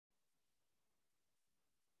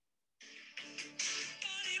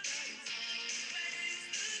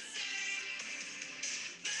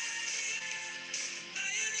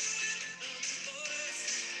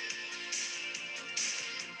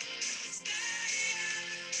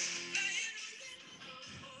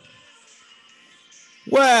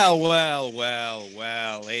Well,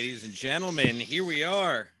 ladies and gentlemen, here we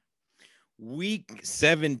are, week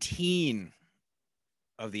 17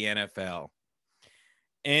 of the NFL.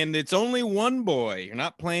 And it's only one boy. You're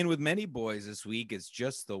not playing with many boys this week. It's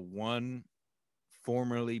just the one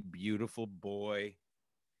formerly beautiful boy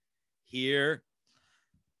here.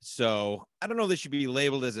 So I don't know if this should be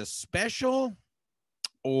labeled as a special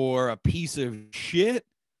or a piece of shit,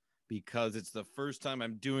 because it's the first time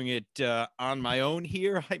I'm doing it on my own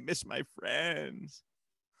here. I miss my friends.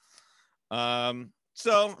 So I'm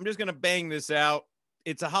just going to bang this out.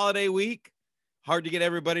 It's a holiday week. Hard to get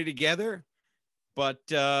everybody together. But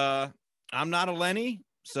I'm not a Lenny,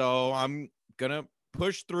 so I'm going to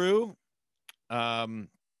push through. I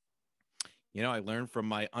learned from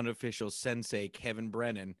my unofficial sensei, Kevin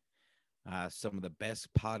Brennan, some of the best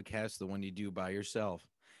podcasts, the one you do by yourself.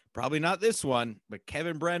 Probably not this one, but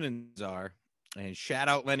Kevin Brennan's are. And shout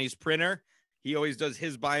out Lenny's printer. He always does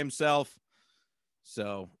his by himself.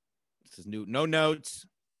 So this is new. No notes,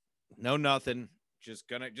 no nothing. Just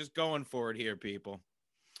going for it here, people.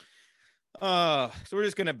 So we're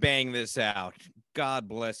just gonna bang this out. God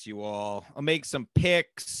bless you all. I'll make some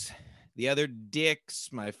picks. The other dicks,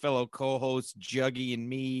 my fellow co-hosts Juggy and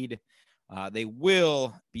Mead, they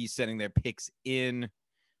will be sending their picks in.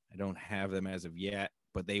 I don't have them as of yet,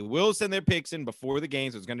 but they will send their picks in before the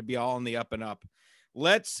game, so it's going to be all in the up and up.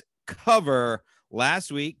 Let's cover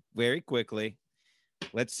last week very quickly.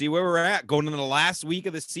 Let's see where we're at going into the last week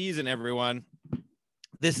of the season, everyone.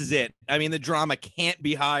 This is it. I mean, the drama can't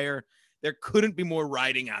be higher. There couldn't be more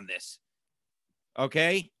riding on this.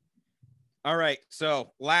 Okay? All right,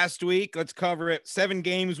 so last week, let's cover it. 7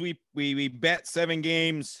 games. We bet 7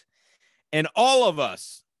 games, and all of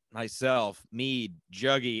us, myself, Mead,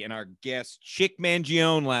 Juggy, and our guest, Chick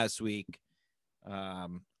Mangione last week.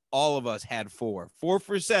 All of us had 4. 4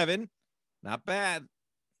 for 7. Not bad.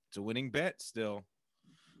 It's a winning bet still.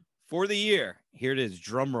 For the year, here it is.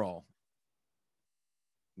 Drum roll.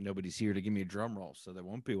 Nobody's here to give me a drum roll, so there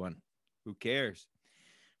won't be one. Who cares?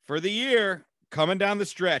 For the year, coming down the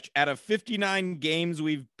stretch, out of 59 games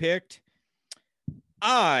we've picked,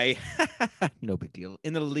 no big deal,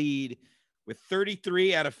 in the lead with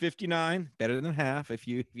 33 out of 59, better than half if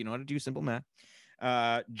you know how to do simple math.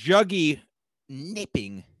 Juggy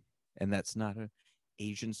nipping, and that's not an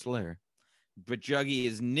Asian slur, but Juggy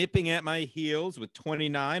is nipping at my heels with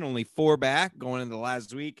 29, only 4 back going into the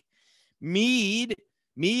last week. Mead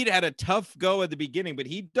had a tough go at the beginning, but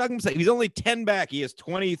he dug himself. He's only 10 back. He has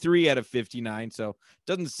 23 out of 59, so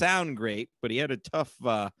doesn't sound great, but he had a tough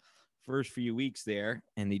first few weeks there,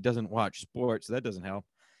 and he doesn't watch sports, so that doesn't help.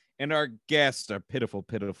 And our guests, our pitiful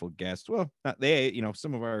guests, well, not they,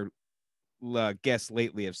 some of our guests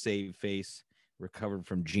lately have saved face, recovered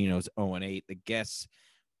from Gino's 0-8. The guests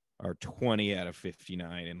are 20 out of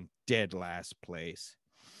 59 in dead last place.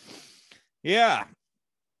 Yeah.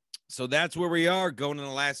 So that's where we are going in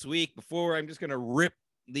the last week. Before I'm just going to rip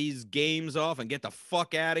these games off and get the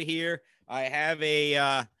fuck out of here.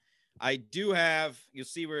 You'll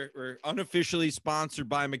see we're unofficially sponsored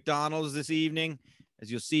by McDonald's this evening. As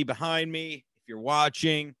you'll see behind me, if you're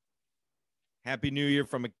watching, Happy New Year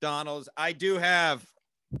from McDonald's. I do have,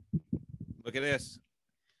 look at this.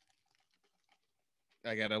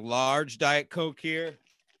 I got a large Diet Coke here.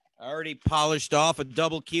 I already polished off a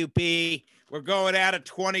double QP. We're going out of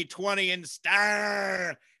 2020 in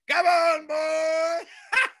style. Come on, boy.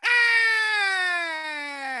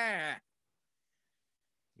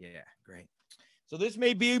 Yeah, great. So this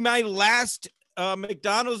may be my last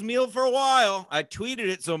McDonald's meal for a while. I tweeted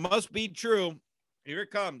it, so it must be true. Here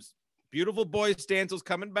it comes. Beautiful boy Stancil's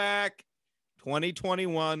coming back.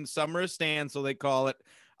 2021, summer of Stancil, they call it.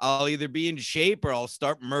 I'll either be in shape or I'll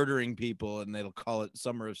start murdering people, and they'll call it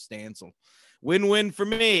summer of Stancil. Win-win for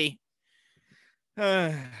me.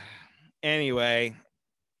 Anyway.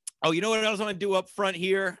 Oh, you know what else I want to do up front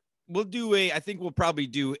here? I think we'll probably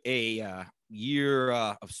do a year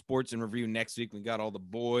of sports and review next week. We got all the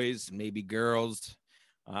boys, maybe girls.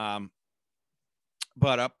 But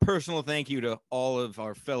a personal thank you to all of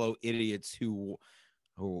our fellow idiots who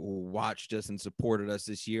watched us and supported us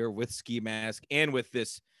this year with Ski Mask and with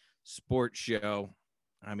this sports show.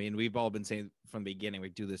 I mean, we've all been saying from the beginning, we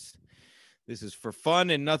do this. This is for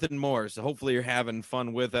fun and nothing more. So hopefully you're having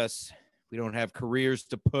fun with us. We don't have careers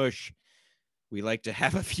to push. We like to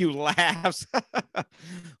have a few laughs.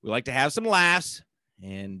 We like to have some laughs.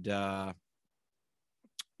 And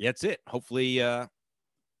that's it. Hopefully you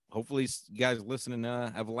guys listening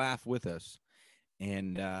have a laugh with us.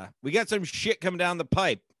 And we got some shit coming down the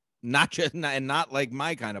pipe. Not like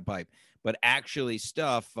my kind of pipe, but actually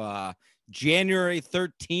stuff. January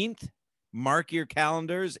 13th, mark your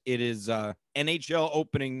calendars. It is NHL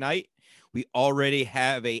opening night. We already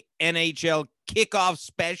have a NHL kickoff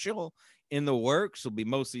special in the works. It'll be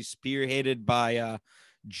mostly spearheaded by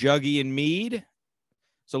Juggy and Mead.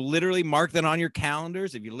 So literally mark that on your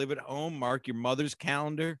calendars. If you live at home, mark your mother's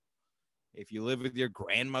calendar. If you live with your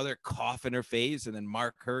grandmother, cough in her face and then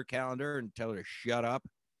mark her calendar and tell her to shut up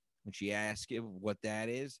when she asks you what that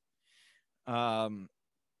is.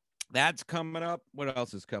 That's coming up. What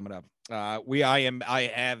else is coming up?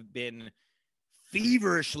 I have been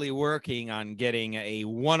feverishly working on getting a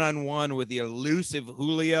one-on-one with the elusive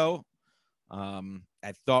Julio.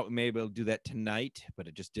 I thought maybe I'll do that tonight, but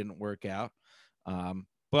it just didn't work out.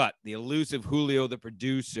 But the elusive Julio, the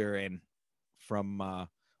producer, and from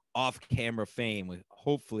off-camera fame, we're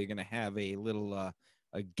hopefully going to have a little a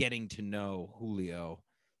getting to know Julio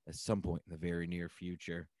at some point in the very near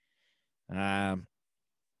future. And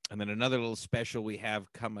then another little special we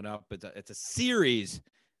have coming up. It's a series.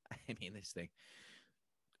 I mean, this thing.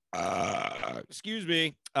 Excuse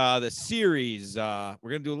me. The series. We're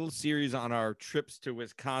gonna do a little series on our trips to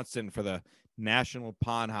Wisconsin for the National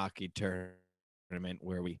Pond Hockey Tournament,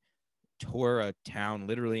 where we tore a town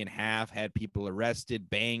literally in half, had people arrested,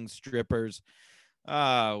 banged strippers.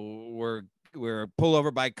 We're pulled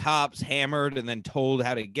over by cops, hammered, and then told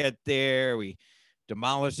how to get there. We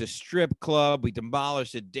demolished a strip club. We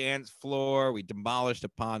demolished a dance floor. We demolished a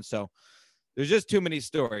pond. So there's just too many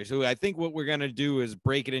stories. So I think what we're going to do is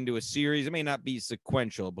break it into a series. It may not be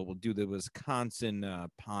sequential, but we'll do the Wisconsin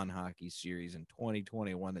pond hockey series in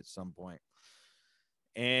 2021 at some point.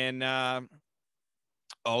 And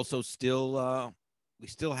also still, we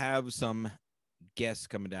still have some guests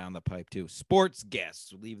coming down the pipe too. Sports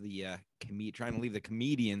guests. We'll leave the trying to leave the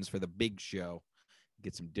comedians for the big show.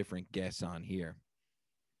 Get some different guests on here.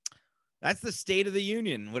 That's the state of the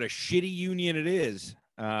union. What a shitty union it is.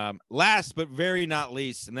 Last but very not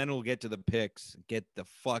least, and then we'll get to the picks. Get the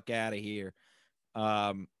fuck out of here.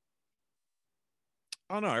 Oh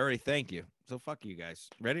no, I already thank you. So fuck you guys.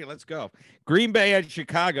 Ready? Let's go. Green Bay at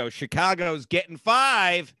Chicago. Chicago's getting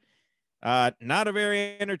 5. Not a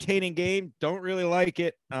very entertaining game. Don't really like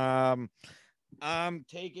it. I'm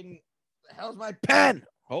taking. The hell's my pen?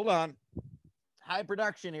 Hold on. High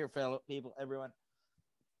production here, fellow people, everyone.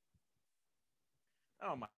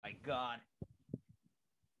 Oh my God.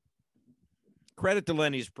 Credit to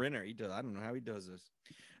Lenny's printer. He does. I don't know how he does this.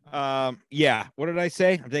 Yeah. What did I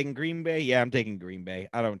say? I'm taking Green Bay. Yeah, I'm taking Green Bay.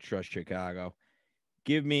 I don't trust Chicago.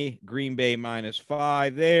 Give me Green Bay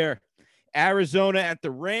 -5 there. Arizona at the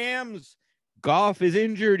Rams. Goff is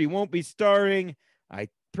injured. He won't be starting. I'm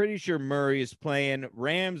pretty sure Murray is playing.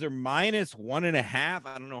 Rams are -1.5.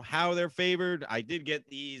 I don't know how they're favored. I did get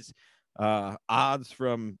these odds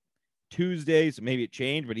from Tuesday, so maybe it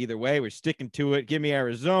changed, but either way, we're sticking to it. Give me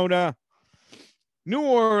Arizona. New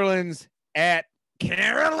Orleans at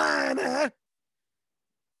Carolina.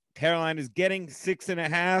 Carolina's getting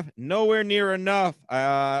 6.5. Nowhere near enough.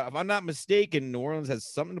 If I'm not mistaken, New Orleans has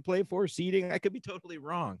something to play for. Seeding. I could be totally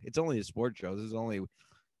wrong. It's only a sports show. This is only,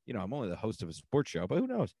 I'm only the host of a sports show, but who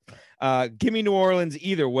knows? Give me New Orleans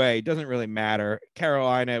either way. Doesn't really matter.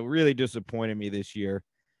 Carolina really disappointed me this year.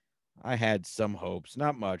 I had some hopes,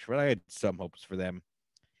 not much, but I had some hopes for them.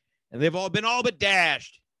 And they've all been all but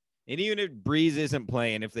dashed. And even if Breeze isn't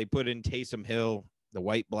playing, if they put in Taysom Hill, the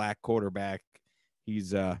white-black quarterback,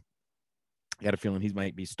 he's I got a feeling he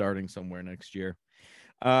might be starting somewhere next year.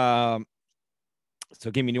 So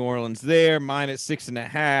give me New Orleans there,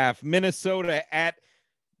 -6.5. Minnesota at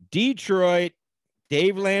Detroit.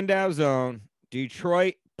 Dave Landau's zone.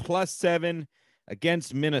 Detroit +7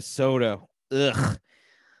 against Minnesota. Ugh.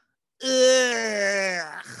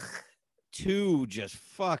 Two just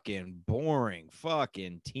fucking boring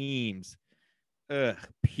fucking teams. Ugh,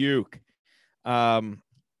 puke.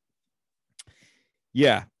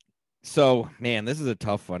 Yeah. So, man, this is a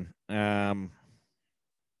tough one.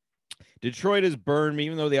 Detroit has burned me,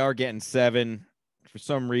 even though they are getting 7. For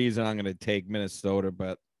some reason, I'm going to take Minnesota,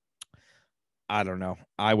 but I don't know.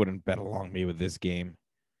 I wouldn't bet along me with this game.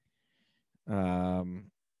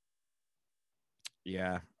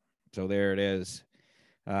 Yeah. So there it is.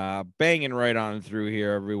 Banging right on through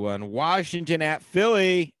here, everyone. Washington at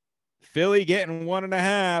Philly. Philly getting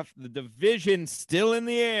 1.5. The division still in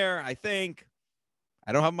the air, I think.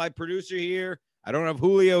 I don't have my producer here. I don't have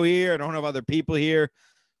Julio here. I don't have other people here.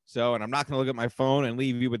 So, and I'm not going to look at my phone and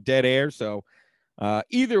leave you with dead air. So,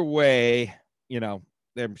 either way,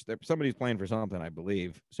 somebody's playing for something, I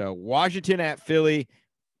believe. So, Washington at Philly.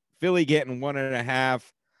 Philly getting 1.5.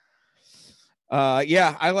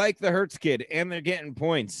 Yeah, I like the Hurts kid, and they're getting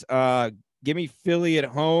points. Give me Philly at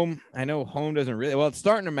home. I know home doesn't really, well, it's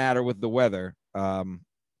starting to matter with the weather, but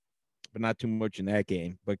not too much in that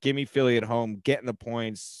game. But give me Philly at home, getting the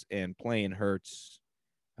points and playing Hurts.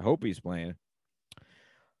 I hope he's playing.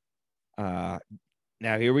 Now,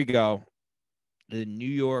 here we go. The New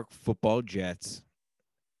York Football Jets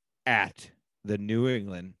at the New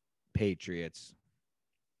England Patriots.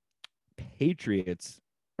 Patriots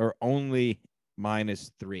are only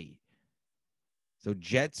 -3. So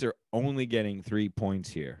Jets are only getting 3 points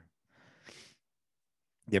here.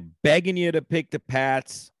 They're begging you to pick the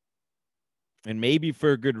Pats, and maybe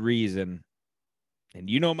for a good reason. And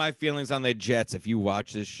you know my feelings on the Jets if you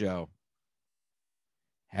watch this show.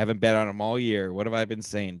 Haven't bet on them all year. What have I been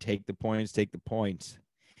saying? Take the points, take the points.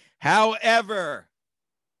 However,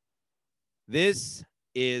 this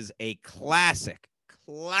is a classic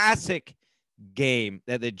game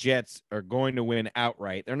that the Jets are going to win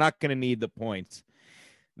outright. They're not going to need the points.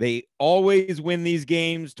 They always win these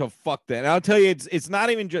games to fuck them. And I'll tell you, it's not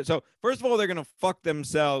even just so. First of all, they're going to fuck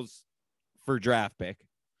themselves for draft pick,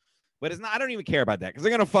 but it's not. I don't even care about that because they're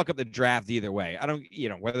going to fuck up the draft either way. I don't,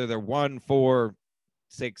 whether they're 1, 4,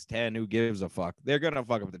 6, 10, who gives a fuck? They're going to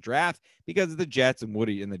fuck up the draft because of the Jets and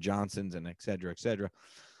Woody and the Johnsons and et cetera, et cetera.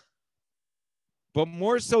 But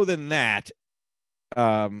more so than that,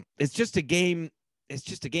 it's just a game. It's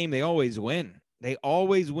just a game they always win. They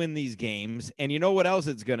always win these games. And you know what else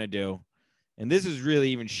it's going to do? And this is really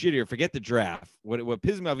even shittier. Forget the draft. What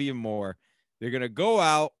pisses me off even more, they're going to go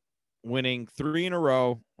out winning 3 in a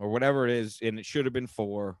row or whatever it is, and it should have been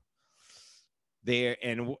 4. They're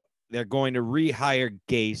going to rehire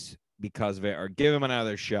Gase because of it or give him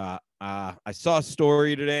another shot. I saw a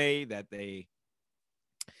story today that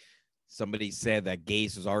somebody said that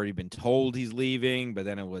Gase has already been told he's leaving, but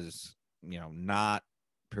then it was, not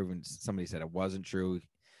proven. Somebody said it wasn't true.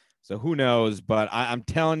 So who knows? But I'm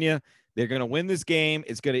telling you, they're going to win this game.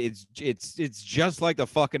 It's just like the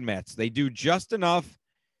fucking Mets. They do just enough.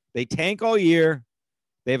 They tank all year.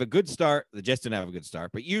 They have a good start. The Jets didn't have a good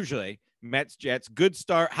start, but usually Mets, Jets, good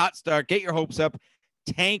start, hot start, get your hopes up,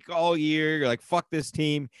 tank all year. You're like, fuck this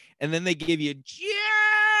team. And then they give you just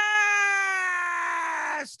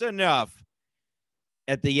enough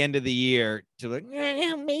at the end of the year to like,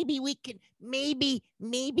 maybe we can, maybe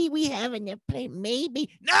we have enough play. Maybe.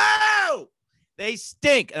 No! They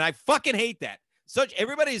stink. And I fucking hate that.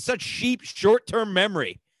 Everybody has such cheap short-term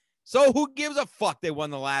memory. So who gives a fuck they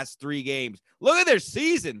won the last 3 games? Look at their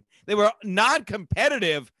season. They were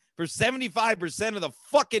non-competitive for 75% of the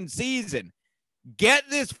fucking season. Get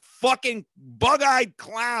this fucking bug-eyed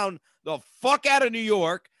clown the fuck out of New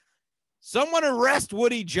York. Someone arrest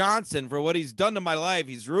Woody Johnson for what he's done to my life.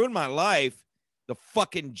 He's ruined my life. The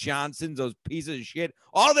fucking Johnsons, those pieces of shit.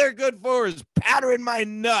 All they're good for is powdering my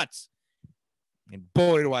nuts. And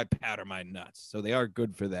boy, do I powder my nuts. So they are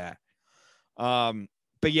good for that.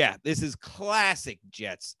 But yeah, this is classic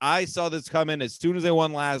Jets. I saw this coming as soon as they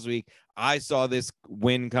won last week. I saw this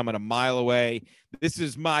win coming a mile away. This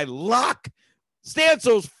is my lock.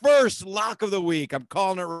 Stancil's first lock of the week. I'm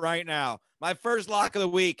calling it right now. My first lock of the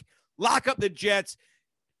week. Lock up the Jets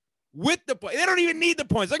with the points. They don't even need the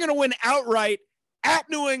points. They're going to win outright at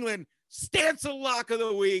New England. Stancil lock of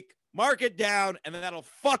the week. Mark it down, and then that'll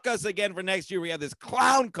fuck us again for next year. We have this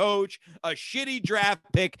clown coach, a shitty draft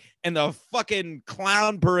pick, and the fucking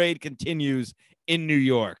clown parade continues in New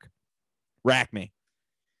York. Rack me.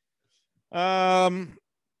 All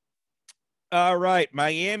right,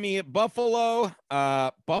 Miami at Buffalo.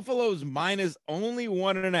 Buffalo's minus only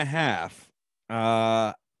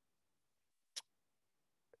 1.5.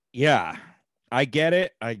 Yeah, I get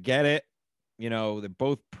it. They're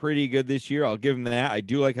both pretty good this year. I'll give them that. I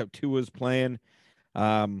do like how Tua's playing.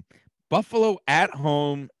 Buffalo at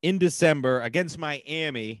home in December against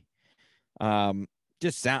Miami.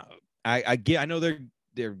 Just sound. I know they're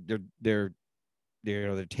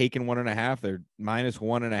taking 1.5. They're minus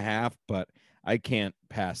 1.5, but I can't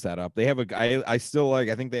pass that up. They have I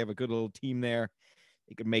think they have a good little team there.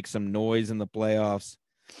 They could make some noise in the playoffs.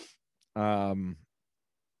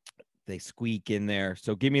 They squeak in there.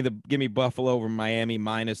 So give me Buffalo over Miami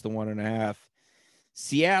minus the 1.5.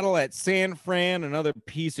 Seattle at San Fran, another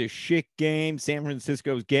piece of shit game. San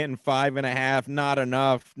Francisco's getting 5.5. Not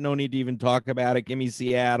enough. No need to even talk about it. Give me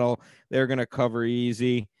Seattle. They're going to cover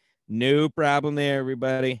easy. No problem there,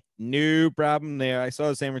 everybody. No problem there. I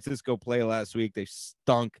saw San Francisco play last week. They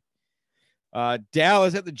stunk.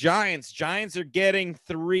 Dallas at the Giants. Giants are getting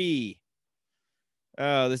 3.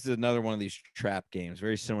 Oh, this is another one of these trap games,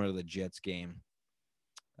 very similar to the Jets game.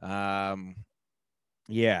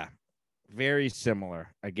 Yeah, very similar.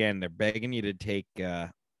 Again, they're begging you to take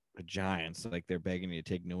The Giants, like they're begging you to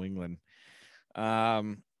take New England.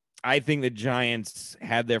 I think the Giants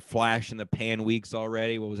had their flash in the pan weeks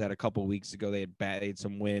already. What was that? A couple weeks ago, they had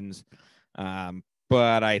some wins.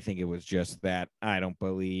 But I think it was just that. I don't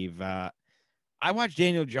believe. I watched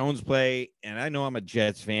Daniel Jones play, and I know I'm a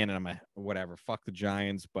Jets fan, and I'm a whatever. Fuck the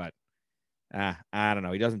Giants, but I don't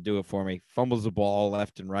know. He doesn't do it for me. Fumbles the ball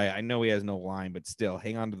left and right. I know he has no line, but still,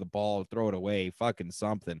 hang on to the ball, throw it away, fucking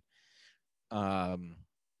something. So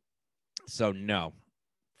no.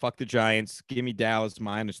 Fuck the Giants. Give me Dallas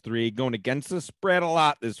 -3. Going against the spread a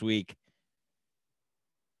lot this week.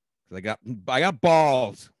 I got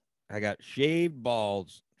balls. I got shaved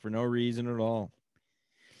balls for no reason at all.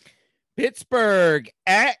 Pittsburgh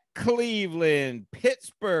at Cleveland.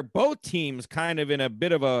 Pittsburgh, both teams kind of in a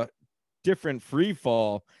bit of a different free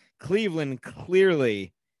fall. Cleveland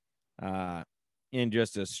clearly in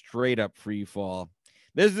just a straight up free fall.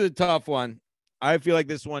 This is a tough one. I feel like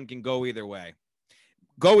this one can go either way.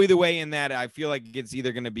 In that I feel like it's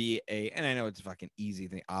either going to be and I know it's a fucking easy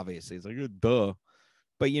thing. Obviously, it's like, duh.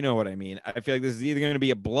 But you know what I mean. I feel like this is either going to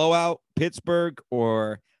be a blowout, Pittsburgh,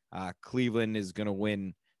 or Cleveland is going to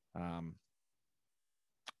win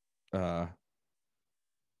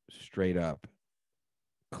straight up.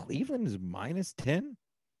 Cleveland is -10?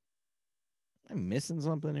 I'm missing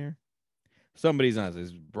something here. Somebody's not.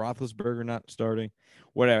 Is Roethlisberger not starting?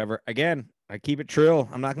 Whatever. Again, I keep it trill.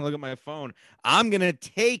 I'm not going to look at my phone. I'm going to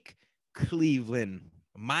take Cleveland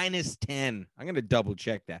 -10. I'm going to double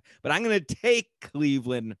check that. But I'm going to take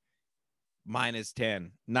Cleveland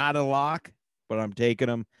 -10. Not a lock, but I'm taking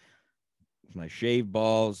them. My shaved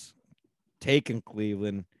balls. Taking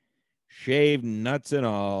Cleveland. Shaved nuts and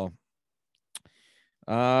all.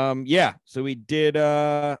 Yeah. So we did,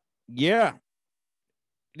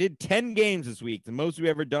 did 10 games this week, the most we've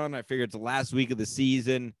ever done. I figure it's the last week of the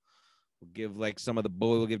season. We'll give like some of the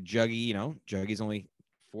boys, we'll give Juggy, Juggy's only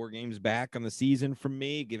 4 games back on the season from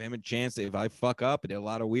me. Give him a chance if I fuck up. I did a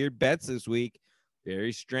lot of weird bets this week.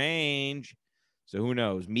 Very strange. So who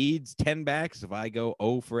knows? Mead's 10 backs. If I go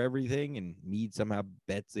 0 for everything and Mead somehow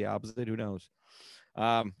bets the opposite, who knows?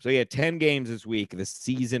 So yeah, 10 games this week, the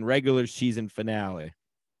season, regular season finale.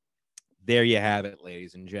 There you have it,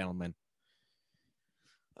 ladies and gentlemen.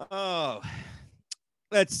 Oh,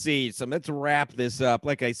 let's see. So let's wrap this up.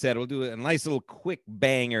 Like I said, we'll do a nice little quick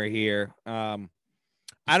banger here.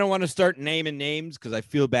 I don't want to start naming names because I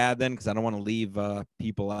feel bad then because I don't want to leave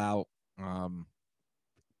people out.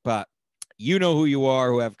 But you know who you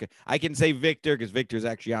are. I can say Victor because Victor's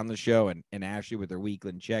actually on the show and Ashley with their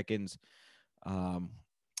weekly check-ins.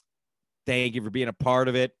 Thank you for being a part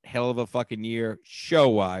of it. Hell of a fucking year,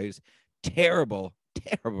 show-wise. Terrible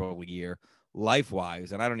year,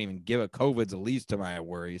 life-wise. And I don't even give a COVID's the least to my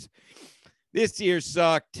worries. This year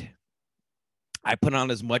sucked. I put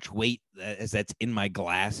on as much weight as that's in my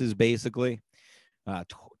glasses, basically.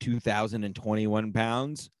 2,021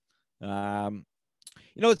 pounds.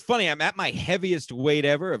 It's funny. I'm at my heaviest weight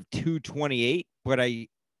ever of 228, but I'm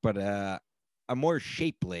more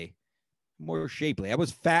shapely. I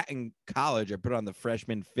was fat in college. I put on the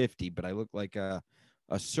freshman 50, but I looked like a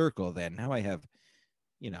circle then. Now I have,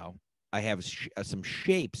 some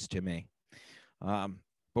shapes to me.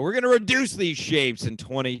 But we're going to reduce these shapes in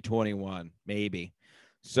 2021, maybe.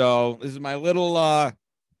 So this is my little, a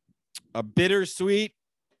bittersweet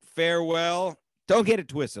farewell. Don't get it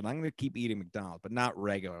twisted. I'm going to keep eating McDonald's, but not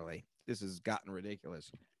regularly. This has gotten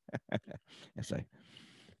ridiculous. Yes,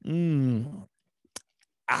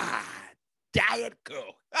 Diet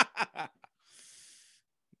Coke.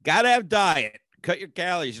 Gotta have diet. Cut your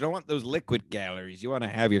calories. You don't want those liquid calories. You want to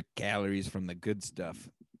have your calories from the good stuff.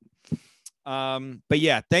 But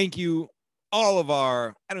yeah, thank you all of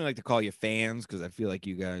our, I don't like to call you fans because I feel like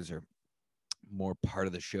you guys are more part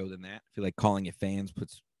of the show than that. I feel like calling you fans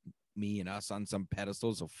puts me and us on some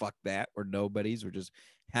pedestal. So fuck that. We're nobodies. We're just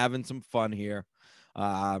having some fun here.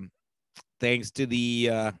 Thanks to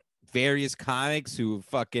the various comics who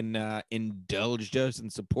fucking indulged us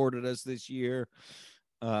and supported us this year.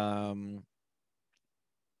 I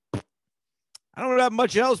don't have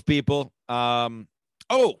much else, people. Do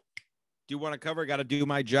you want to cover? Got to do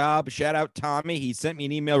my job. Shout out Tommy. He sent me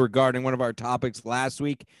an email regarding one of our topics last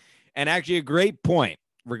week, and actually a great point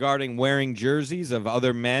regarding wearing jerseys of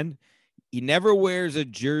other men. He never wears a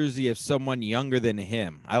jersey of someone younger than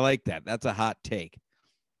him. I like that. That's a hot take.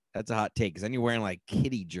 Because then you're wearing like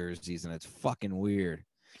kitty jerseys, and it's fucking weird.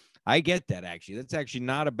 I get that, actually. That's actually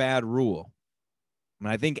not a bad rule. And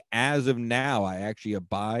I think as of now, I actually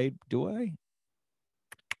abide. Do I?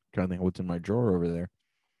 Trying to think of what's in my drawer over there.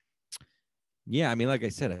 Yeah, I mean, like I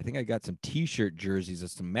said, I think I got some T-shirt jerseys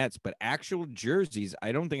of some Mets, but actual jerseys,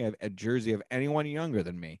 I don't think I have a jersey of anyone younger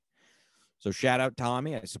than me. So shout out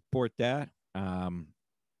Tommy, I support that.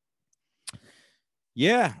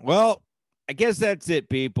 Yeah, well, I guess that's it,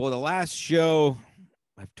 people. The last show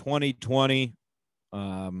of 2020.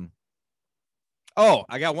 Oh,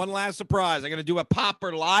 I got one last surprise. I'm gonna do a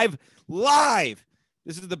popper live.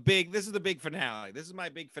 This is the big finale. This is my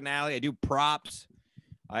big finale. I do props.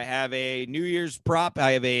 I have a New Year's prop.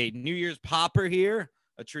 I have a New Year's popper here,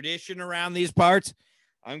 a tradition around these parts.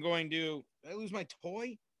 I'm going to. Did I lose my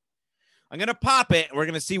toy? I'm gonna pop it. We're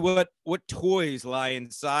gonna see what toys lie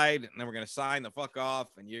inside, and then we're gonna sign the fuck off.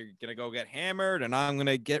 And you're gonna go get hammered, and I'm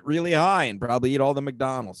gonna get really high and probably eat all the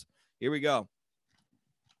McDonald's. Here we go.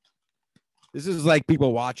 This is like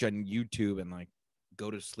people watch on YouTube and like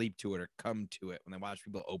go to sleep to it or come to it when they watch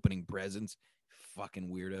people opening presents. Fucking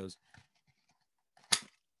weirdos.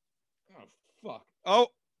 Oh, fuck. Oh,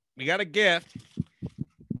 we got a gift.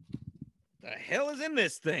 The hell is in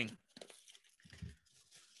this thing?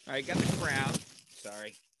 All right, got the crown.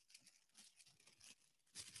 Sorry.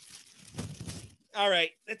 All right,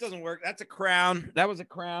 that doesn't work. That's a crown. That was a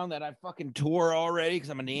crown that I fucking tore already because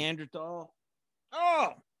I'm a Neanderthal.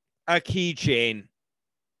 Oh, a keychain.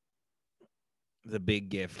 The big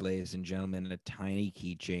gift, ladies and gentlemen, a tiny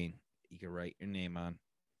keychain you can write your name on.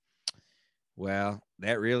 Well,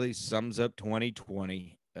 that really sums up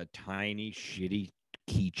 2020. A tiny, shitty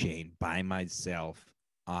keychain by myself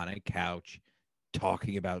on a couch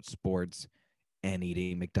talking about sports and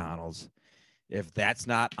eating McDonald's. If that's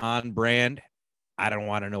not on brand, I don't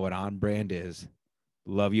want to know what on brand is.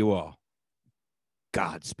 Love you all.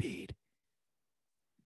 Godspeed.